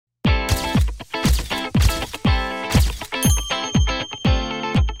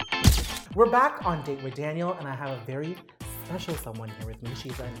We're back on Date with Daniel, and I have a very special someone here with me.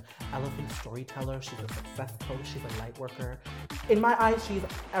 She's an elephant storyteller, she's a success coach, she's a light worker. In my eyes, she's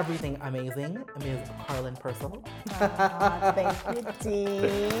everything amazing. Ms. Carlyn Purcell. Thank you,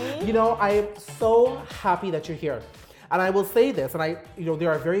 Dee. You know, I'm so happy that you're here. And I will say this, and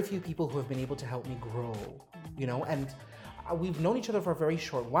there are very few people who have been able to help me grow, and we've known each other for a very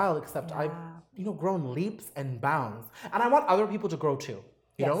short while, except I've, grown leaps and bounds. And I want other people to grow too,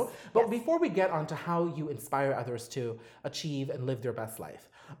 you know? But before we get on to how you inspire others to achieve and live their best life,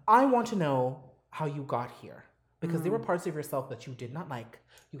 I want to know how you got here. Because there were parts of yourself that you did not like.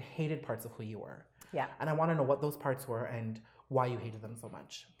 You hated parts of who you were. Yeah. And I want to know what those parts were and why you hated them so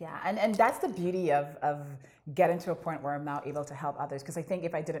much. Yeah, and that's the beauty of getting to a point where I'm now able to help others. Because I think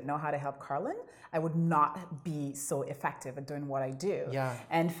if I didn't know how to help Carlyn, I would not be so effective at doing what I do. Yeah.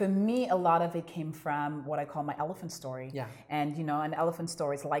 And for me, a lot of it came from what I call my elephant story. Yeah. And an elephant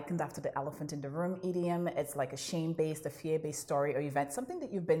story is likened after the elephant in the room idiom. It's like a shame-based, a fear-based story or event, something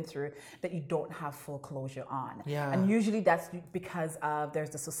that you've been through that you don't have full closure on. Yeah. And usually that's because there's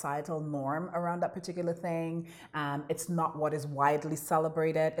the societal norm around that particular thing. It's not what is widely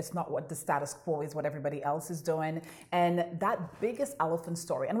celebrated. It's not what the status quo is, what everybody else is doing. And that biggest elephant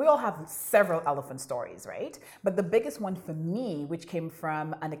story, and we all have several elephant stories, right? But the biggest one for me, which came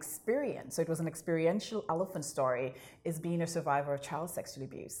from an experience, so it was an experiential elephant story, is being a survivor of child sexual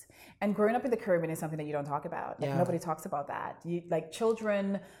abuse. And growing up in the Caribbean is something that you don't talk about. Like, nobody talks about that.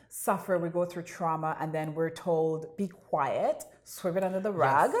 Children suffer, we go through trauma, and then we're told, be quiet, sweep it under the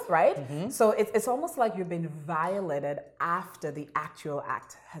rug, right? Mm-hmm. So it's almost like you've been violated after the actual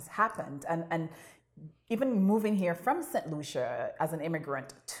act has happened. And even moving here from St. Lucia as an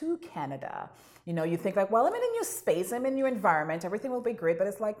immigrant to Canada, you think like, well, I'm in a new space, I'm in a new environment, everything will be great. But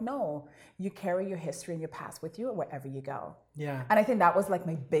it's like, no, you carry your history and your past with you wherever you go. Yeah. And I think that was like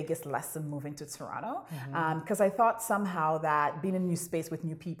my biggest lesson moving to Toronto. Because I thought somehow that being in a new space with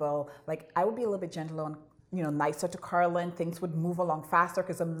new people, like I would be a little bit gentler on nicer to Carlyn, things would move along faster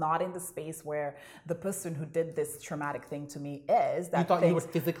because I'm not in the space where the person who did this traumatic thing to me is. You thought you were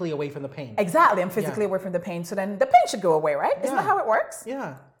physically away from the pain. Exactly, I'm physically away from the pain, so then the pain should go away, right? Isn't that how it works?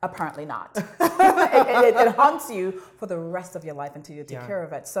 Yeah. Apparently not. It haunts you for the rest of your life until you take care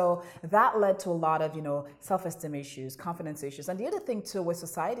of it. So that led to a lot of, self-esteem issues, confidence issues. And the other thing too with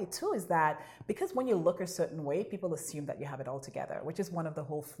society too is that because when you look a certain way, people assume that you have it all together, which is one of the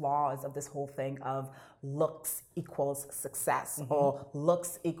whole flaws of this whole thing of looks equals success or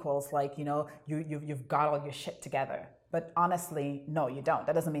looks equals like, you've got all your shit together. But honestly, no, you don't.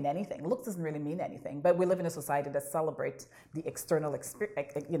 That doesn't mean anything. Looks doesn't really mean anything. But we live in a society that celebrates the external, the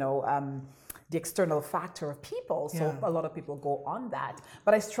external factor of people. So a lot of people go on that.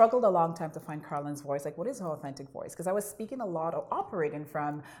 But I struggled a long time to find Carlyn's voice. Like, what is her authentic voice? Because I was speaking a lot or operating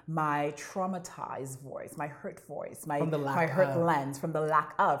from my traumatized voice, my hurt voice, my hurt lens, from the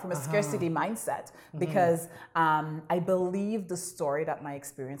lack of, from a scarcity mindset. Because I believe the story that my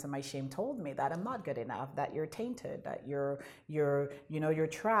experience and my shame told me that I'm not good enough, that you're tainted, that you're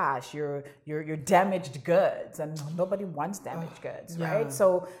trash, you're damaged goods, and nobody wants damaged goods, right?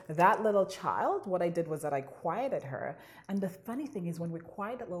 So that little child, what I did was that I quieted her. And the funny thing is, when we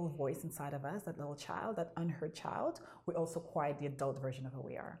quiet that little voice inside of us, that little child, that unheard child, we also quiet the adult version of who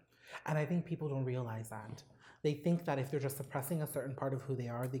we are. And I think people don't realize that. They think that if they're just suppressing a certain part of who they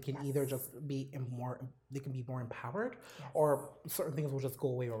are, they can either just be more empowered, or certain things will just go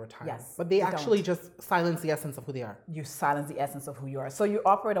away over time. Yes, but they actually just silence the essence of who they are. You silence the essence of who you are. So you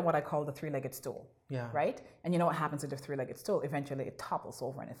operate on what I call the three-legged stool. Yeah. Right? And you know what happens with the three-legged stool? Eventually it topples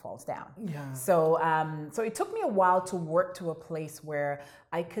over and it falls down. Yeah. So so it took me a while to work to a place where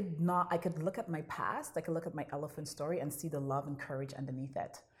I could look at my past, I could look at my elephant story and see the love and courage underneath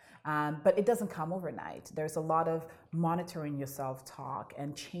it. But it doesn't come overnight. There's a lot of monitoring your self-talk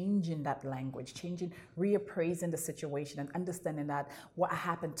and changing that language, reappraising the situation and understanding that what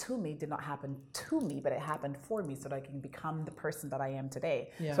happened to me did not happen to me, but it happened for me so that I can become the person that I am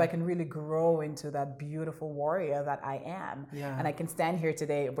today. Yeah. So I can really grow into that beautiful warrior that I am. Yeah. And I can stand here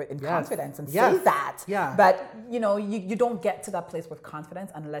today in confidence and say that. Yeah. But you don't get to that place with confidence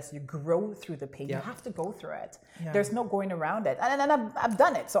unless you grow through the pain. You have to go through it. Yeah. There's no going around it. And I've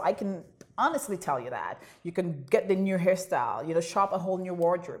done it. So I can honestly tell you that. You can get the new hairstyle, shop a whole new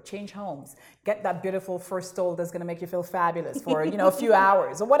wardrobe, change homes, get that beautiful first stove that's going to make you feel fabulous for, a few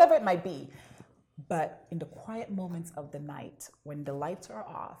hours or whatever it might be. But in the quiet moments of the night, when the lights are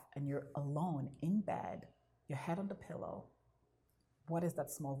off and you're alone in bed, your head on the pillow, what is that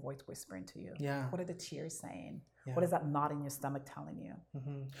small voice whispering to you? Yeah. What are the tears saying? Yeah. What is that knot in your stomach telling you?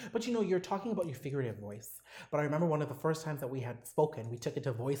 But you're talking about your figurative voice. But I remember one of the first times that we had spoken, we took it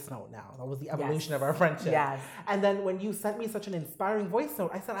to voice note now. That was the evolution of our friendship. Yes. And then when you sent me such an inspiring voice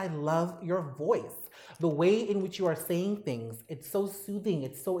note, I said, I love your voice. The way in which you are saying things, it's so soothing,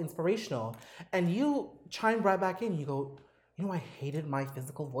 it's so inspirational. And you chime right back in, you go, I hated my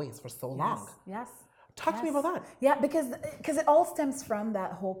physical voice for so long. Yes. Talk to me about that. Yeah, because it all stems from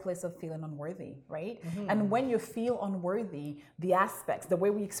that whole place of feeling unworthy, right? And when you feel unworthy, the aspects, the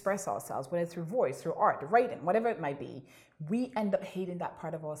way we express ourselves, whether through voice, through art, writing, whatever it might be, we end up hating that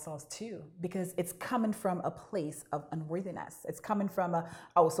part of ourselves too, because it's coming from a place of unworthiness. It's coming from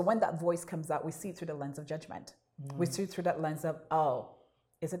so when that voice comes out, we see it through the lens of judgment. We see it through that lens of,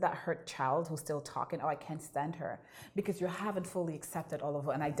 is it that hurt child who's still talking? Oh, I can't stand her. Because you haven't fully accepted all of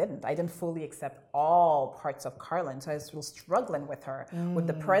it. And I didn't fully accept all parts of Carlin. So I was still struggling with her, with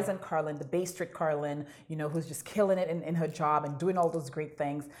the present Carlin, the Bay Street Carlin, who's just killing it in her job and doing all those great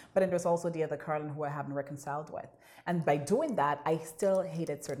things. But then there's also the other Carlin who I haven't reconciled with. And by doing that, I still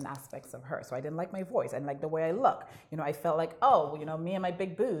hated certain aspects of her. So I didn't like my voice. I didn't like the way I look. I felt like, me and my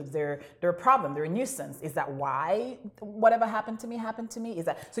big boobs, they're a problem. They're a nuisance. Is that why whatever happened to me happened to me? Is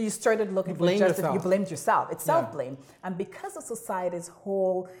that so? You started looking for justice. You blamed yourself. It's self-blame. And because of society's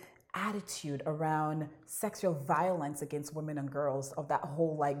whole attitude around sexual violence against women and girls, of that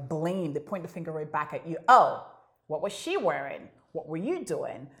whole blame, they point the finger right back at you. Oh, what was she wearing? What were you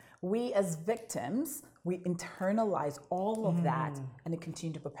doing? We as victims, we internalize all of that, and it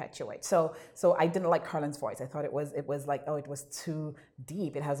continued to perpetuate. So I didn't like Carlin's voice. I thought it was like, it was too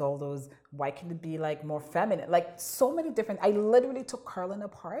deep. It has all those, why can't it be more feminine? So many different, I literally took Carlin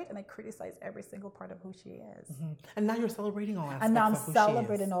apart and I criticized every single part of who she is. And now you're celebrating all aspects and now I'm of who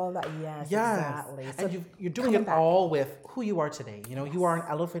celebrating she is. all of that. Yes, exactly. So and you're doing it all with who you are today. You are an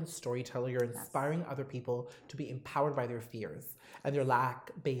elephant storyteller. You're inspiring other people to be empowered by their fears and their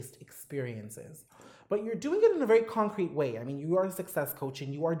lack-based experiences. But you're doing it in a very concrete way. I mean, you are a success coach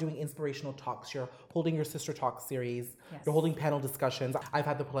and you are doing inspirational talks. You're holding your Sister Talk series. Yes. You're holding panel discussions. I've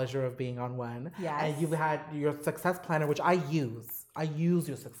had the pleasure of being on one. Yes. And you've had your success planner, which I use. I use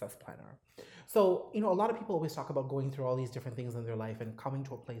your success planner. So, a lot of people always talk about going through all these different things in their life and coming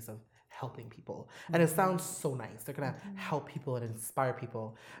to a place of helping people. And it sounds so nice. They're going to help people and inspire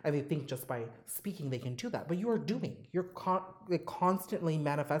people. And they think just by speaking they can do that. But you are doing. You're constantly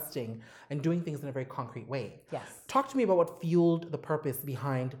manifesting and doing things in a very concrete way. Yes. Talk to me about what fueled the purpose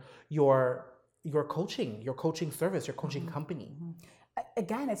behind your coaching service, your coaching company.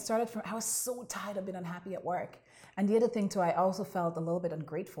 Again, it started from, I was so tired of being unhappy at work. And the other thing too, I also felt a little bit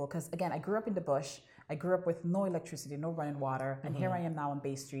ungrateful because again, I grew up in the bush. I grew up with no electricity, no running water. And here I am now on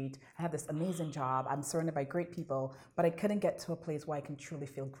Bay Street. I have this amazing job. I'm surrounded by great people, but I couldn't get to a place where I can truly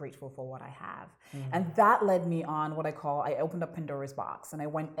feel grateful for what I have. And that led me on I opened up Pandora's box and I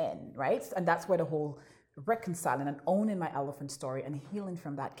went in, right? And that's where the whole reconciling and owning my elephant story and healing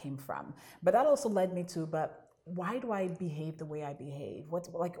from that came from. But that also led me to, why do I behave the way I behave?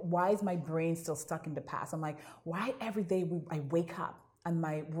 Why is my brain still stuck in the past? I'm like, why every day I wake up and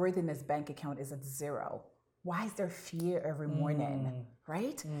my worthiness bank account is at 0? Why is there fear every morning,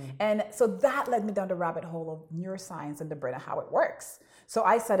 right? And so that led me down the rabbit hole of neuroscience and the brain and how it works. So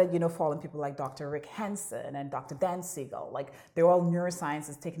I started, following people like Dr. Rick Hansen and Dr. Dan Siegel. They're all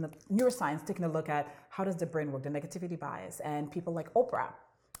neuroscience taking a look at how does the brain work, the negativity bias, and people like Oprah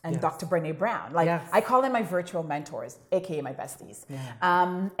and Dr. Brené Brown. I call them my virtual mentors, aka my besties.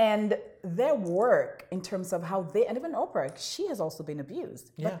 Yeah. And their work in terms of how and even Oprah, she has also been abused.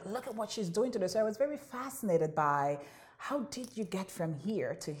 Yeah. But look at what she's doing today. So I was very fascinated by how did you get from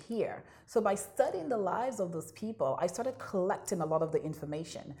here to here? So by studying the lives of those people, I started collecting a lot of the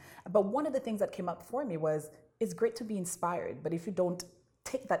information. But one of the things that came up for me was, it's great to be inspired, but if you don't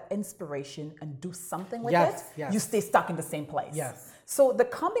take that inspiration and do something with it, you stay stuck in the same place. Yes. So the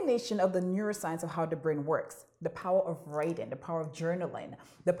combination of the neuroscience of how the brain works, the power of writing, the power of journaling,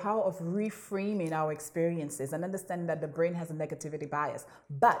 the power of reframing our experiences and understanding that the brain has a negativity bias,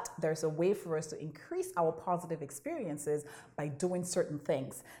 but there's a way for us to increase our positive experiences by doing certain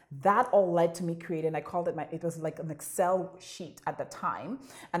things. That all led to me creating, it was like an Excel sheet at the time,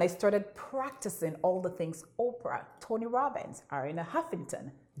 and I started practicing all the things Oprah, Tony Robbins, Arianna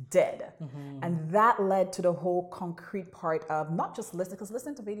Huffington did. And that led to the whole concrete part of not just listening, because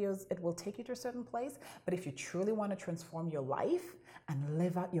listening to videos, it will take you to a certain place, but if you truly want to transform your life and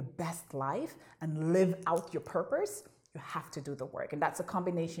live out your best life and live out your purpose, you have to do the work. And that's a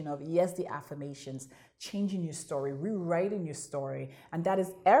combination of, yes, the affirmations, changing your story, rewriting your story. And that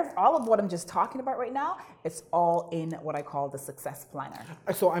is all of what I'm just talking about right now. It's all in what I call the Success Planner.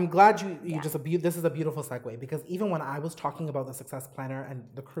 So I'm glad this is a beautiful segue, because even when I was talking about the Success Planner and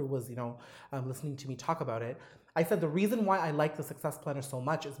the crew was, listening to me talk about it, I said the reason why I like the Success Planner so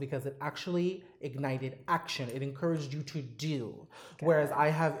much is because it actually ignited action. It encouraged you to do. Whereas I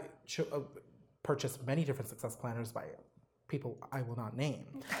have purchased many different Success Planners by people I will not name.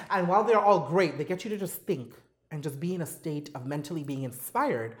 And while they're all great, they get you to just think and just be in a state of mentally being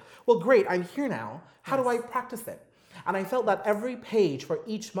inspired. Well, great, I'm here now. How do I practice it? And I felt that every page for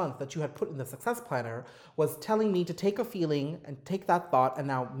each month that you had put in the Success Planner was telling me to take a feeling and take that thought and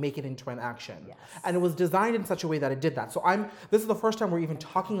now make it into an action. Yes. And it was designed in such a way that it did that. So this is the first time we're even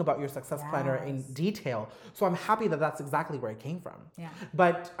talking about your Success Planner in detail. So I'm happy that that's exactly where it came from. Yeah.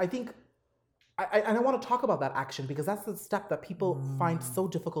 But I think I want to talk about that action, because that's the step that people find so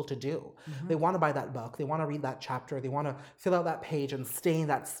difficult to do. They want to buy that book, they want to read that chapter, they want to fill out that page and stay in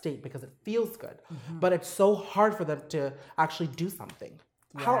that state because it feels good. But it's so hard for them to actually do something.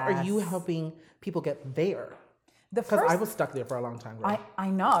 Yes. How are you helping people get there? Because I was stuck there for a long time. I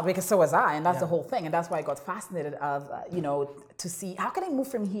know, because so was I, and that's the whole thing. And that's why I got fascinated of, to see how can I move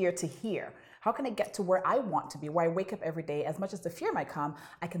from here to here? How can I get to where I want to be, where I wake up every day? As much as the fear might come,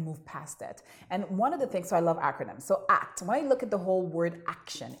 I can move past it. And one of the things, so I love acronyms. So ACT, when I look at the whole word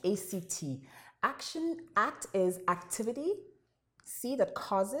action, A-C-T, ACT is activity, C that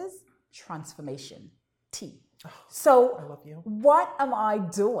causes, transformation, T. So I love you. What am I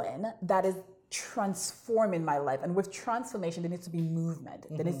doing that is transforming my life? And with transformation, there needs to be movement.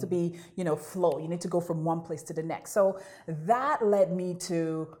 There needs to be, flow. You need to go from one place to the next. So that led me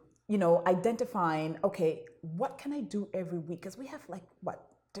to identifying, okay, what can I do every week? Because we have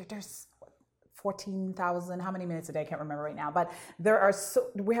there's 14,000, how many minutes a day? I can't remember right now, but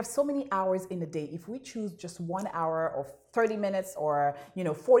we have so many hours in a day. If we choose just 1 hour or 30 minutes or,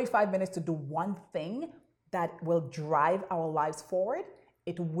 45 minutes to do one thing that will drive our lives forward,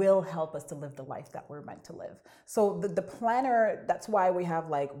 it will help us to live the life that we're meant to live. So the planner, that's why we have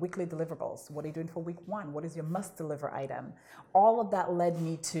weekly deliverables. What are you doing for week 1? What is your must deliver item? All of that led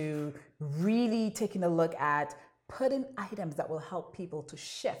me to really taking a look at putting items that will help people to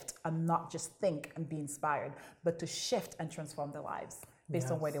shift and not just think and be inspired, but to shift and transform their lives based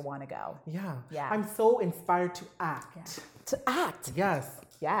on where they want to go. Yeah. I'm so inspired to act. Yeah. To act.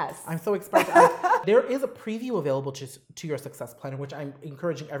 Yes. I'm so inspired to act. There is a preview available to your Success Planner, which I'm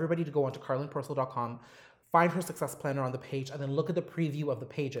encouraging everybody to go onto carlinpurcell.com, find her Success Planner on the page, and then look at the preview of the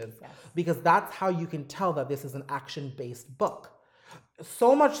pages. Yes. Because that's how you can tell that this is an action-based book.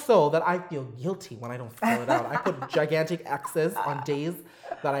 So much so that I feel guilty when I don't fill it out. I put gigantic X's on days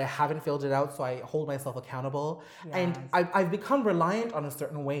that I haven't filled it out, so I hold myself accountable. Yes. And I've become reliant on a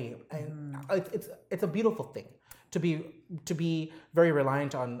certain way. And it's a beautiful thing to be very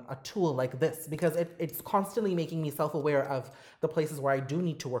reliant on a tool like this, because it's constantly making me self-aware of the places where I do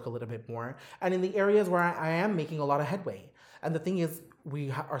need to work a little bit more, and in the areas where I am making a lot of headway. And the thing is,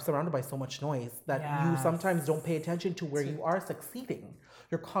 we are surrounded by so much noise that you sometimes don't pay attention to where you are succeeding.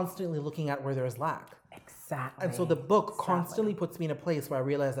 You're constantly looking at where there's lack. Exactly. And so the book constantly puts me in a place where I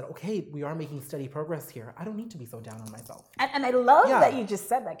realize that, okay, we are making steady progress here. I don't need to be so down on myself. And I love that you just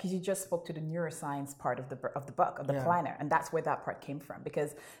said that, because you just spoke to the neuroscience part of the book, of the planner. And that's where that part came from.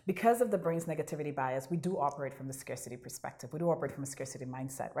 Because of the brain's negativity bias, we do operate from the scarcity perspective. We do operate from a scarcity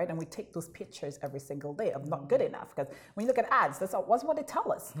mindset, right? And we take those pictures every single day of not good enough. Because when you look at ads, that's what they tell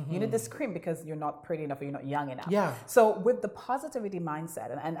us. You need this cream because you're not pretty enough or you're not young enough. Yeah. So with the positivity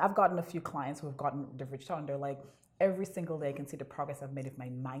mindset, and I've gotten a few clients who have they've reached out and they're like, every single day I can see the progress I've made with my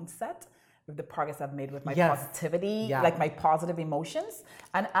mindset, with the progress I've made with my positivity, my positive emotions.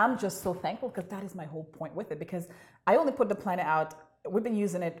 And I'm just so thankful, because that is my whole point with it. Because I only put the planner out, we've been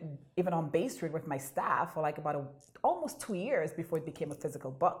using it even on Bay Street with my staff for about almost 2 years before it became a physical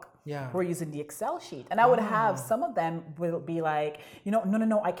book. Yeah. We're using the Excel sheet. And I would have some of them will be like,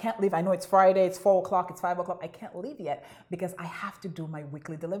 no, I can't leave. I know it's Friday, it's 4 o'clock, it's 5 o'clock. I can't leave yet because I have to do my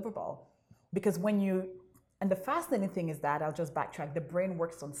weekly deliverable. Because and the fascinating thing is that, I'll just backtrack, the brain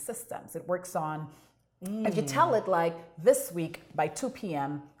works on systems. It works on, if you tell it this week by 2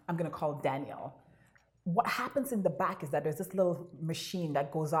 p.m., I'm going to call Daniel. What happens in the back is that there's this little machine that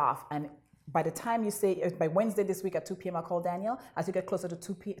goes off, and By the time you say, by Wednesday this week at 2 p.m., I'll call Daniel. As you get closer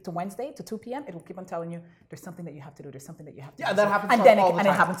to Wednesday, to 2 p.m., it will keep on telling you, there's something that you have to do, there's something that you have to do. Yeah, that happens and to then us all the time. And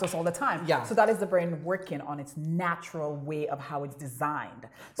it happens to us all the time. Yeah. So that is the brain working on its natural way of how it's designed.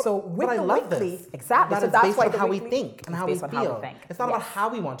 So with but I the love weekly, this. exactly. That so is that's based why on the how we weekly think and is how we based on feel. how we think. It's not about Yes. how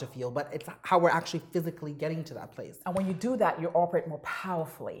we want to feel, but it's how we're actually physically getting to that place. And when you do that, you operate more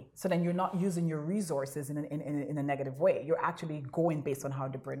powerfully. So then you're not using your resources in a negative way. You're actually going based on how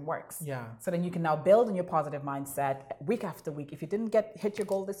the brain works. Yeah. So then you can now build on your positive mindset week after week. If you didn't hit your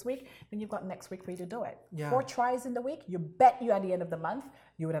goal this week, then you've got next week for you to do it. Yeah. 4 tries in the week, you bet you at the end of the month,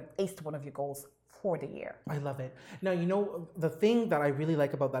 you would have aced one of your goals for the year. I love it. Now, the thing that I really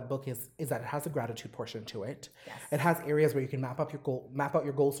like about that book is that it has a gratitude portion to it. Yes. It has areas where you can map out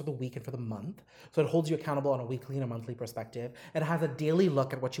your goals for the week and for the month. So it holds you accountable on a weekly and a monthly perspective. It has a daily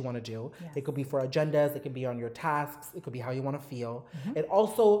look at what you want to do. Yes. It could be for agendas. It could be on your tasks. It could be how you want to feel. Mm-hmm. It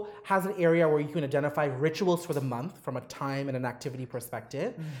also has an area where you can identify rituals for the month from a time and an activity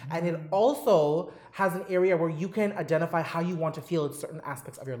perspective. Mm-hmm. And it also has an area where you can identify how you want to feel in certain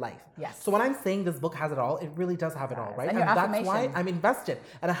aspects of your life. Yes. So when I'm saying this book has it all, it really does have it all, right? And your that's why affirmations. I'm invested.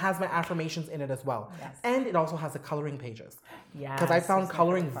 And it has my affirmations in it as well. Yes. And it also has the coloring pages. Yes. Because I found It's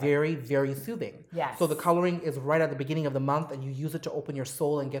coloring important. very, very soothing. Yes. So the coloring is right at the beginning of the month, and you use it to open your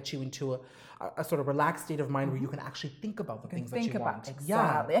soul and get you into a sort of relaxed state of mind where you can actually think about the things that you want.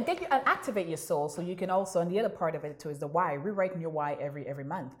 Exactly. And activate your soul. So you can also, and the other part of it too is the why, rewriting your why every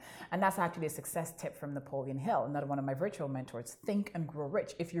month. And that's actually a success tip from Napoleon Hill, another one of my virtual mentors. Think and grow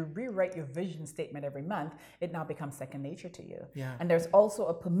rich. If you rewrite your vision statement every month, it now becomes second nature to you. Yeah. And there's also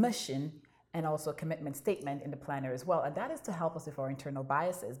a permission and also a commitment statement in the planner as well. And that is to help us with our internal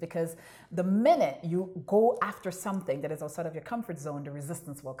biases, because the minute you go after something that is outside of your comfort zone, the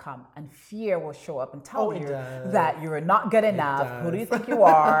resistance will come and fear will show up and tell you that you're not good enough. Who do you think you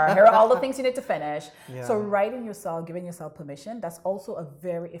are? Here are all the things you need to finish. Yeah. So writing yourself, giving yourself permission, that's also a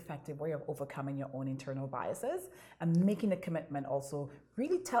very effective way of overcoming your own internal biases and making a commitment also.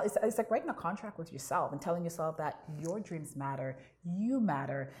 Really it's like writing a contract with yourself and telling yourself that your dreams matter, you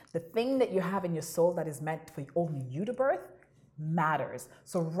matter. The thing that you have in your soul that is meant for only you to birth matters.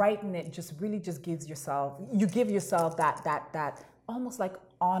 So writing it just gives yourself, you give yourself that almost like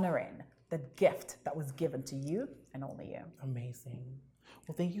honoring the gift that was given to you and only you. Amazing.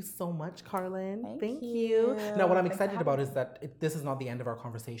 Well, thank you so much, Carlin. Thank you. Now, what I'm excited about is that this is not the end of our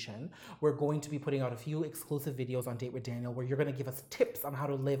conversation. We're going to be putting out a few exclusive videos on Date with Daniel where you're going to give us tips on how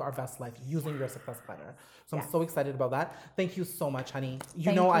to live our best life using your success planner. So I'm so excited about that. Thank you so much, honey.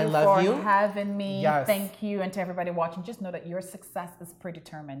 You know I love you. Thank you for having me. Yes. Thank you. And to everybody watching, just know that your success is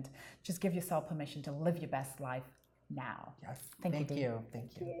predetermined. Just give yourself permission to live your best life now. Yes. Thank you.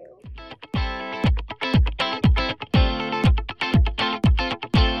 Thank you.